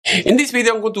In this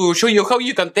video, I'm going to show you how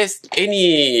you can test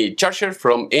any charger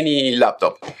from any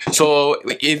laptop. So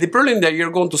the problem that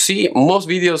you're going to see, most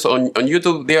videos on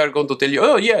YouTube, they are going to tell you,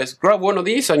 oh yes, grab one of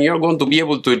these and you're going to be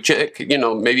able to check, you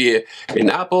know, maybe an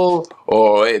Apple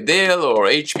or a Dell or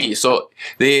HP. So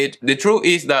the truth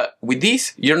is that with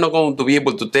this, you're not going to be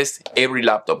able to test every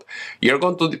laptop. You're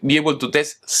going to be able to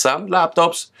test some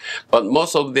laptops, but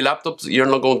most of the laptops, you're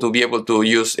not going to be able to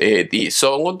use these.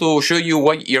 So I'm going to show you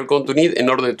what you're going to need in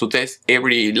order to test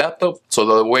every laptop, so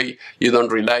that way you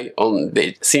don't rely on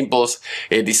the simplest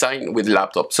design with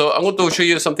laptop. So I'm going to show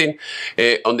you something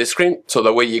on the screen so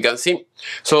that way you can see.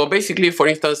 So basically, for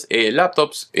instance,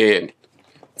 laptops,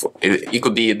 it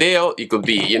could be Dell, it could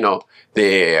be, you know,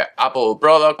 the Apple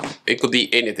product, it could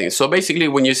be anything. So basically,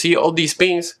 when you see all these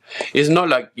pins, it's not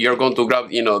like you're going to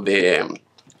grab, you know, the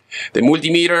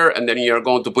multimeter and then you're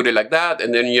going to put it like that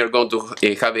and then you're going to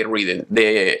have it reading.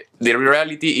 The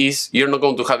reality is you're not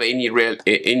going to have any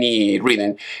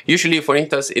reading. Usually, for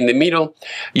instance, in the middle,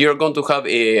 you're going to have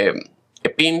a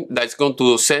pin that's going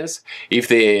to sense if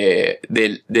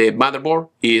the motherboard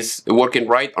is working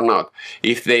right or not.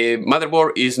 If the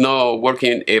motherboard is not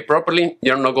working properly,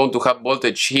 you're not going to have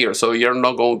voltage here, so you're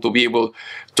not going to be able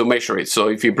to measure it. So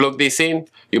if you plug this in,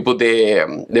 you put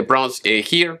the prongs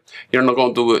here, you're not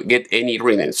going to get any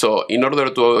reading. So in order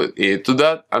to do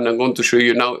that, and I'm going to show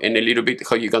you now in a little bit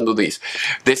how you can do this.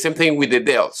 The same thing with the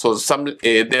Dell. So some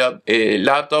Dell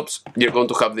laptops, you're going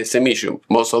to have the same issue.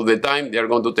 Most of the time, they're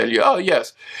going to tell you, oh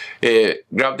yes,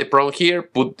 grab the prong here,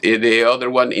 put the other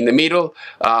one in the middle,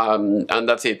 and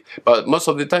that's it. But most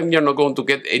of the time, you're not going to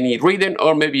get any reading,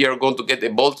 or maybe you're going to get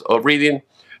a volt of reading,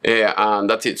 and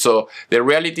that's it. So the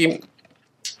reality,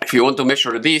 if you want to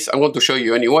measure this, I'm going to show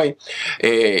you anyway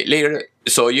later.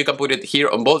 So you can put it here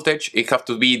on voltage. It have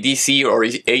to be DC or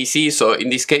AC. So in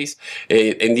this case,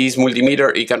 in this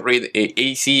multimeter, it can read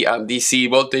AC and DC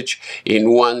voltage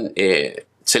in one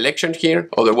selection here.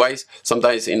 Otherwise,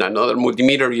 sometimes in another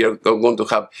multimeter, you're going to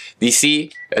have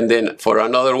DC, and then for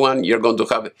another one, you're going to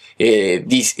have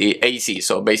this AC.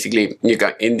 So basically, you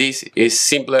can, in this is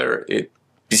simpler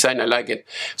design, I like it,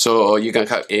 so you can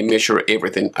have, measure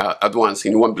everything at once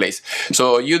in one place.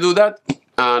 So you do that,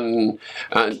 and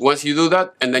once you do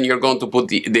that, and then you're going to put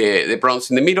the prongs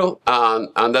in the middle,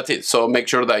 and that's it. So make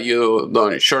sure that you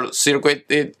don't short circuit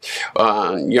it,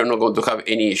 you're not going to have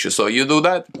any issues. So you do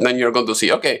that, then you're going to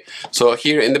see, okay, so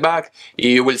here in the back,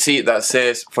 you will see that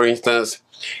says, for instance,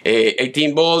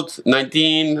 18 volts,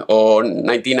 19 or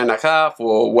 19 and a half,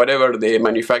 or whatever the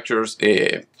manufacturers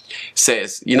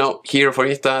says. You know, here for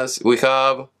instance we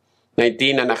have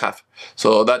 19 and a half,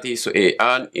 so that is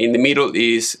and in the middle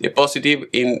is a positive,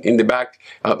 in the back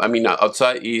I mean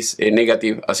outside is a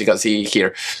negative, as you can see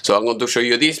here. So I'm going to show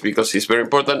you this because it's very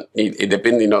important. It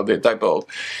depending on the type of,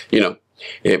 you know,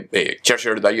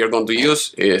 charger that you're going to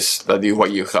use, that is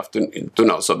what you have to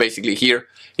know. So basically here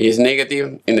is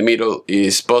negative, in the middle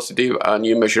is positive, and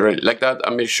you measure it like that,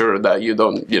 and make sure that you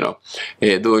don't, you know,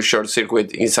 do a short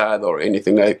circuit inside or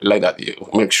anything like that. You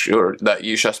make sure that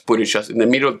you just put it just in the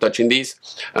middle, touching this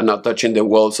and not touching the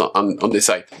walls on the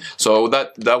side. So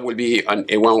that will be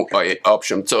a one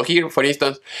option. So here, for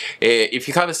instance, if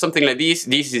you have something like this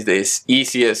is the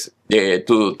easiest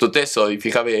to test. So if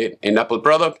you have an Apple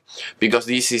product, because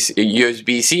this is a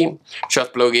USB-C,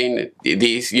 just plug in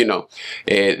this, you know,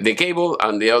 the cable,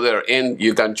 and the other end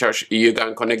you can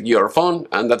connect your phone,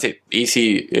 and that's it,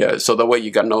 easy. So that way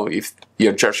you can know if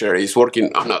your charger is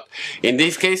working or not. In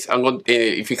this case, I'm going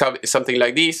if you have something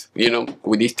like this, you know,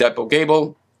 with this type of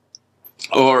cable,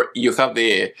 or you have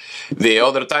the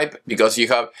other type, because you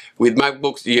have with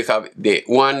MacBooks, you have the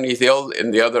one is the old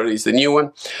and the other is the new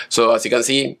one. So as you can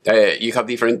see, you have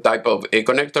different type of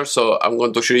connectors. So I'm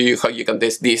going to show you how you can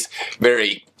test this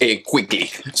very quickly.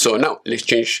 So now let's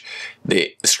change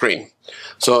the screen.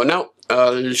 So now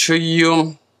I'll show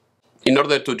you. In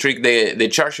order to trick the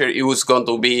charger, it was going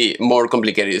to be more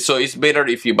complicated. So it's better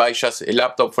if you buy just a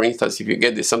laptop. For instance, if you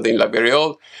get something like very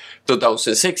old,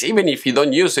 2006, even if you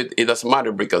don't use it, it doesn't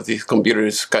matter, because this computer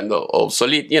is kind of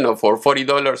obsolete. You know, for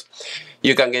 $40,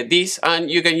 you can get this, and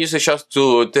you can use it just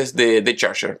to test the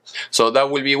charger. So that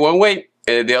will be one way.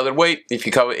 The other way, if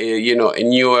you have you know, a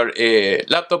newer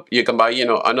laptop, you can buy, you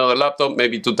know, another laptop,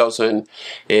 maybe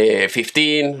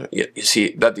 2015. You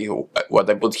see, that is what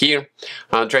I put here,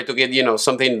 and try to get, you know,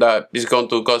 something that is going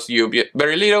to cost you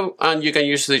very little, and you can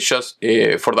use it just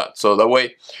for that. So that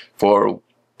way, for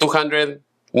 200,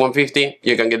 150,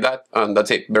 you can get that, and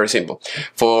that's it. Very simple.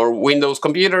 For Windows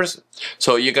computers,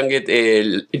 so you can get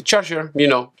a charger, you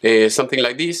know, something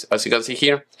like this, as you can see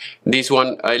here. This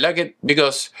one, I like it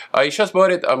because I just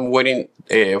bought it. I'm waiting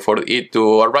for it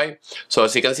to arrive. So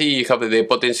as you can see, you have the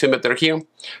potentiometer here,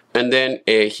 and then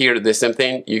here the same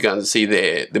thing. You can see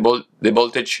the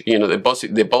voltage, you know, the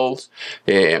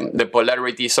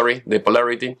polarity. Sorry, the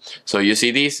polarity. So you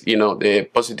see this, you know, the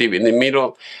positive in the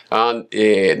middle and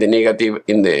the negative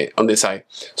on the side.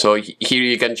 So here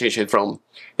you can change it from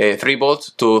 3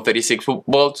 volts to 36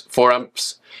 volts, 4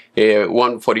 amps,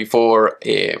 144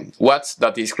 watts.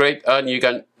 That is great, and you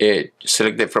can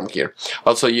select it from here.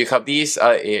 Also, you have this.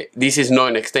 This is not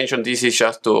an extension. This is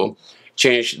just to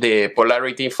change the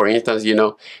polarity. For instance, you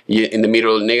know, in the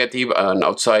middle negative and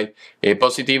outside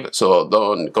positive. So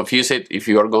don't confuse it if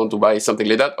you are going to buy something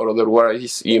like that, or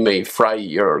otherwise you may fry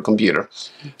your computer.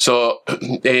 So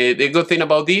the good thing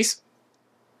about this,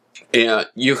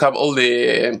 you have all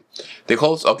the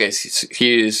holes. Okay,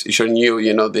 here is showing you,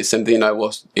 you know, the same thing I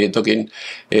was talking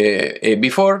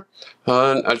before,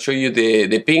 and I'll show you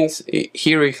the pins.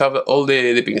 Here we have all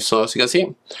the pins. So as you can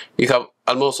see, we have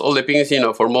almost all the pins, you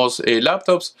know, for most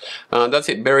laptops, and that's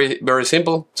it. Very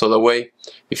simple. So that way,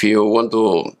 if you want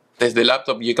to test the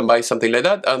laptop, you can buy something like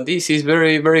that, and this is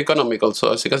very economical.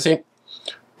 So as you can see,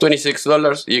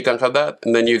 $26, you can have that,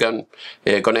 and then you can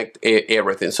connect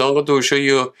everything. So I'm going to show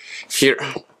you here,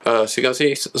 as you can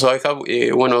see. So I have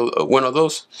one of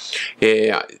those.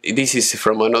 This is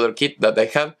from another kit that I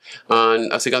have,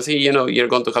 and as you can see, you know, you're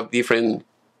going to have different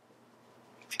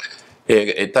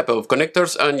type of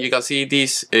connectors, and you can see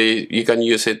this. You can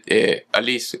use it at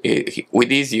least with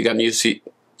this. You can use it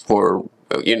for,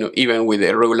 you know, even with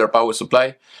a regular power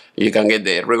supply. You can get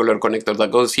the regular connector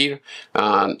that goes here,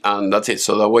 and that's it.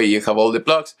 So that way you have all the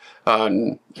plugs,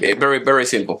 and very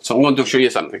simple. So I'm going to show you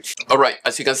something. All right,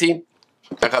 as you can see,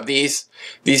 I have this.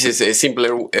 This is a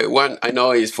simpler one. I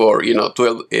know it's for, you know,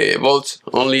 12 volts,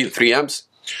 only 3 amps.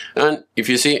 And if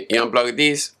you see, you unplug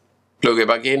this, plug it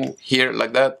back in here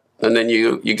like that, and then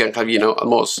you can have, you know,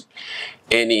 almost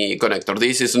any connector.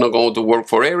 This is not going to work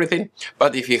for everything,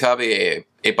 but if you have a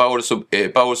power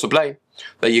supply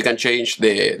that you can change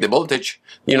the voltage,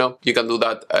 you know, you can do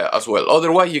that as well.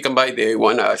 Otherwise, you can buy the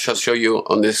one I just show you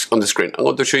on the screen. I'm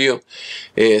going to show you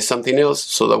something else,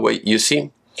 so that way you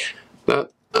see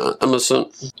that Amazon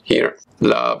here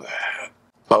Lab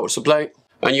power supply,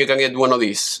 and you can get one of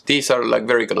these. These are like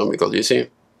very economical, you see,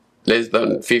 less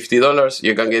than $50.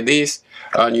 You can get this,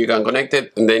 and you can connect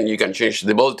it, and then you can change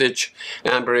the voltage,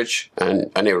 amperage,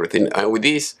 and everything. And with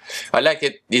this, I like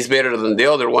it. It's better than the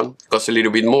other one. It costs a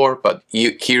little bit more, but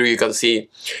here you can see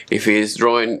if it's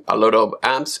drawing a lot of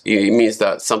amps, it means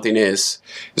that something is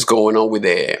going on with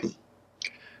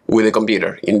the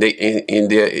computer. In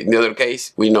the other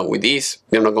case, we know with this,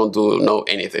 you're not going to know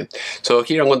anything. So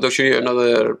here I'm going to show you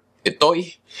another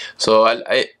toy. So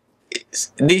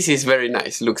this is very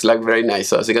nice. Looks like very nice.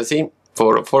 So as you can see,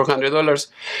 for $400,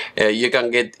 you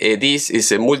can get this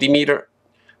is a multimeter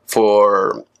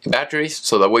for batteries.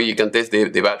 So that way you can test the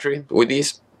battery with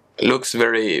this. Looks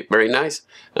very nice.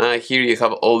 Here you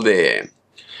have all the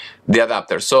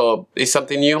adapters. So it's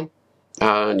something new.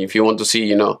 And if you want to see,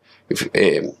 you know, if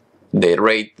the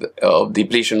rate of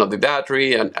depletion of the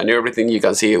battery and everything, you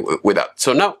can see with that.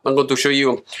 So now I'm going to show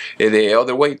you the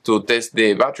other way to test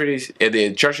the batteries,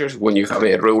 the chargers, when you have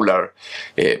a regular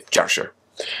charger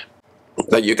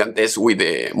that you can test with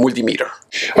the multimeter.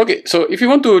 Okay, so if you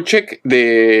want to check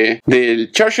the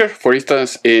charger, for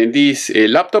instance, in this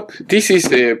laptop, this is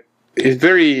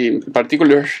very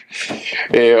particular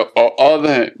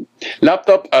odd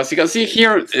laptop. As you can see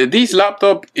here, this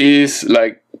laptop is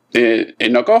like a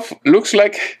knockoff. Looks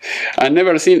like I've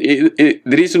never seen it.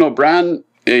 There is no brand.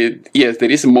 Yes, there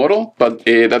is a model, but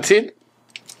that's it.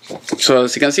 So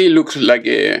as you can see, it looks like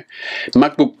a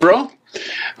MacBook Pro.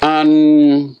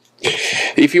 And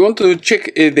if you want to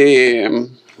check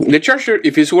the charger,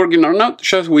 if it's working or not,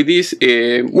 just with this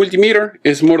multimeter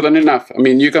is more than enough. I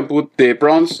mean, you can put the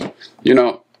prongs, you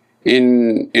know,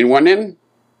 in one end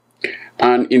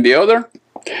and in the other,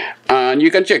 and you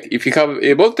can check if you have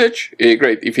a voltage.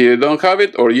 Great. If you don't have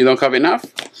it, or you don't have enough,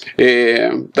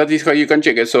 that is how you can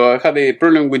check it. So I had a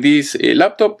problem with this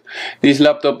laptop.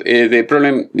 The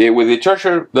problem with the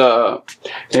charger,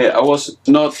 I was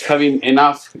not having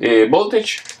enough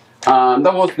voltage, and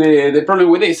that was the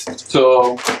problem with this.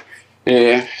 So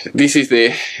this is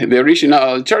the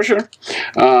original charger,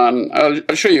 and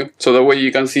I'll show you, so that way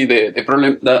you can see the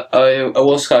problem that I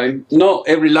was having. Not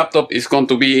every laptop is going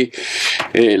to be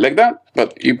like that,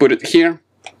 but you put it here,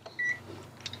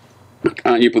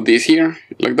 and you put this here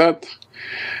like that,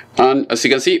 And as you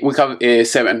can see, we have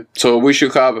 7. So we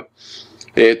should have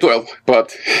 12,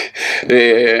 but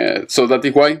so that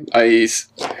is why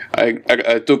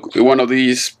I took one of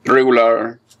these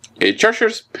regular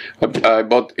chargers. I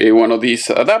bought one of these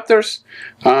adapters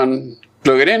and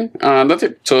plug it in, and that's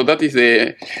it. So that is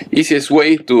the easiest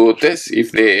way to test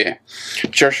if the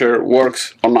charger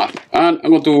works or not. And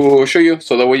I'm going to show you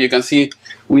so that way you can see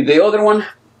with the other one.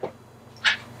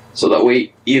 So that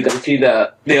way you can see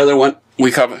that the other one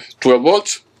we have 12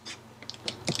 volts.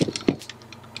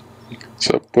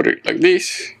 So put it like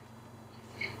this,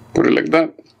 put it like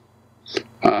that,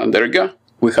 and there you go.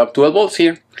 We have 12 volts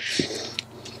here.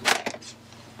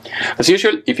 As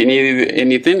usual, if you need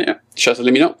anything, just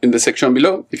let me know in the section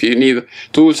below. If you need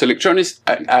tools, electronics,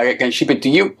 I can ship it to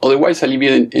you. Otherwise, I'll leave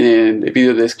you in the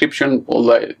video description all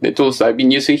the tools I've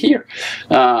been using here,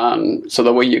 so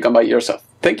that way you can buy yourself.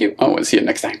 Thank you, and we'll see you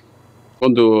next time. I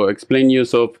want to explain you.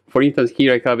 So, for instance,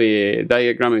 here I have a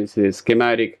diagram. It's a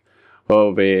schematic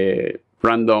of a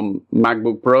random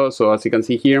MacBook Pro. So as you can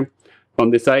see here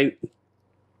on the side,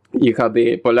 you have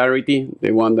the polarity, the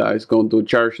one that is going to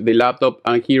charge the laptop,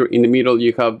 and here in the middle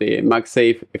you have the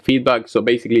MagSafe feedback. So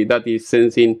basically that is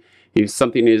sensing if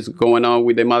something is going on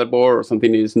with the motherboard or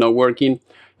something is not working,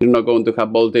 you're not going to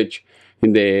have voltage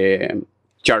in the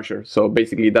charger. So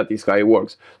basically that is how it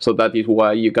works. So that is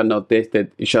why you cannot test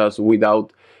it just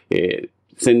without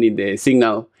sending the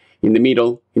signal in the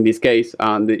middle in this case,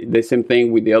 and the same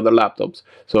thing with the other laptops.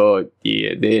 So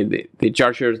the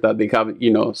chargers that they have, you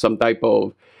know, some type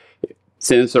of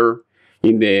sensor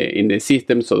in the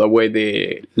system, so that way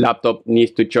the laptop needs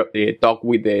to talk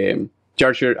with the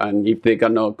charger, and if they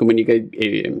cannot communicate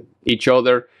each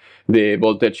other, the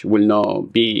voltage will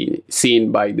not be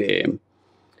seen by the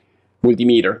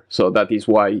multimeter. So that is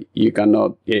why you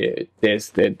cannot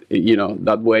test it, you know,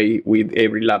 that way with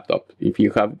every laptop. If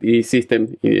you have the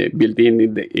system built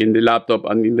in the laptop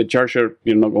and in the charger,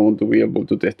 you're not going to be able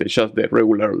to test it. Just the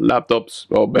regular laptops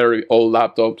or very old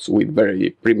laptops with very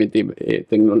primitive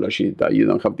technology that you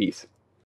don't have this.